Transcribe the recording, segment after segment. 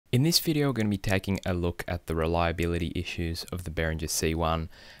In this video, we're going to be taking a look at the reliability issues of the Behringer C1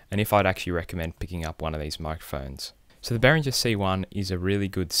 and if I'd actually recommend picking up one of these microphones. So the Behringer C1 is a really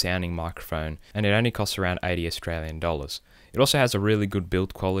good sounding microphone and it only costs around 80 Australian dollars. It also has a really good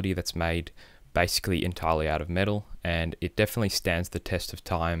build quality that's made basically entirely out of metal, and it definitely stands the test of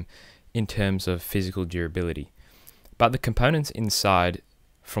time in terms of physical durability. But the components inside,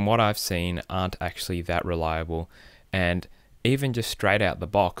 from what I've seen, aren't actually that reliable, and even just straight out the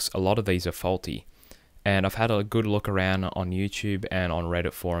box, a lot of these are faulty. And I've had a good look around on YouTube and on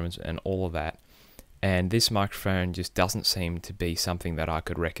Reddit forums and all of that, and this microphone just doesn't seem to be something that I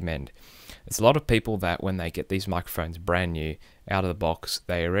could recommend. There's a lot of people that when they get these microphones brand new out of the box,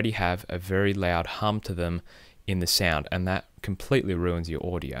 they already have a very loud hum to them in the sound, and that completely ruins your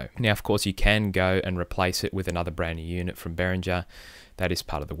audio. Now, of course, you can go and replace it with another brand new unit from Behringer. That is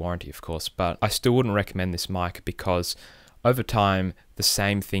part of the warranty, of course, but I still wouldn't recommend this mic because over time, the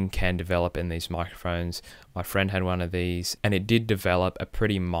same thing can develop in these microphones. My friend had one of these and it did develop a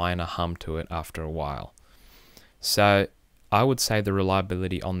pretty minor hum to it after a while. So I would say the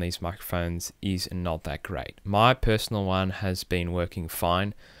reliability on these microphones is not that great. My personal one has been working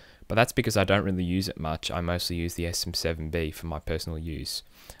fine, but that's because I don't really use it much. I mostly use the SM7B for my personal use.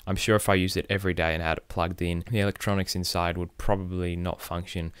 I'm sure if I used it every day and had it plugged in, the electronics inside would probably not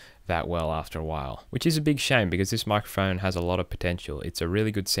function that well after a while, which is a big shame because this microphone has a lot of potential. It's a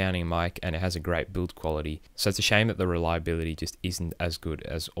really good sounding mic and it has a great build quality. So it's a shame that the reliability just isn't as good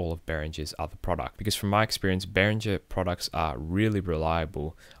as all of Behringer's other product, because from my experience, Behringer products are really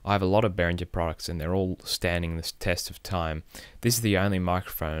reliable. I have a lot of Behringer products and they're all standing this test of time. This is the only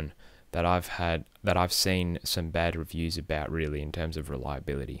microphone that I've seen some bad reviews about, really, in terms of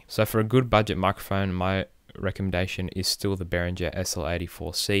reliability. So for a good budget microphone, my recommendation is still the Behringer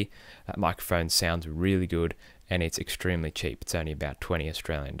SL84C. That microphone sounds really good and it's extremely cheap. It's only about 20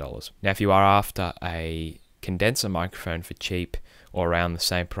 Australian dollars. Now, if you are after a condenser microphone for cheap or around the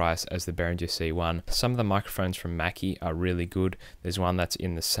same price as the Behringer C1, some of the microphones from Mackie are really good. There's one that's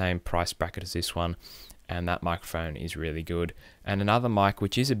in the same price bracket as this one, and that microphone is really good. And another mic,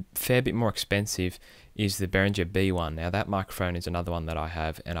 which is a fair bit more expensive, is the Behringer B1. Now that microphone is another one that I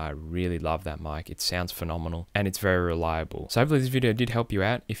have, and I really love that mic. It sounds phenomenal, and it's very reliable. So hopefully this video did help you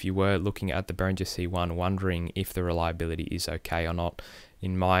out if you were looking at the Behringer C1 wondering if the reliability is okay or not.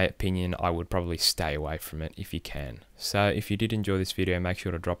 In my opinion, I would probably stay away from it if you can. So if you did enjoy this video, make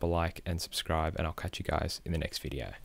sure to drop a like and subscribe, and I'll catch you guys in the next video.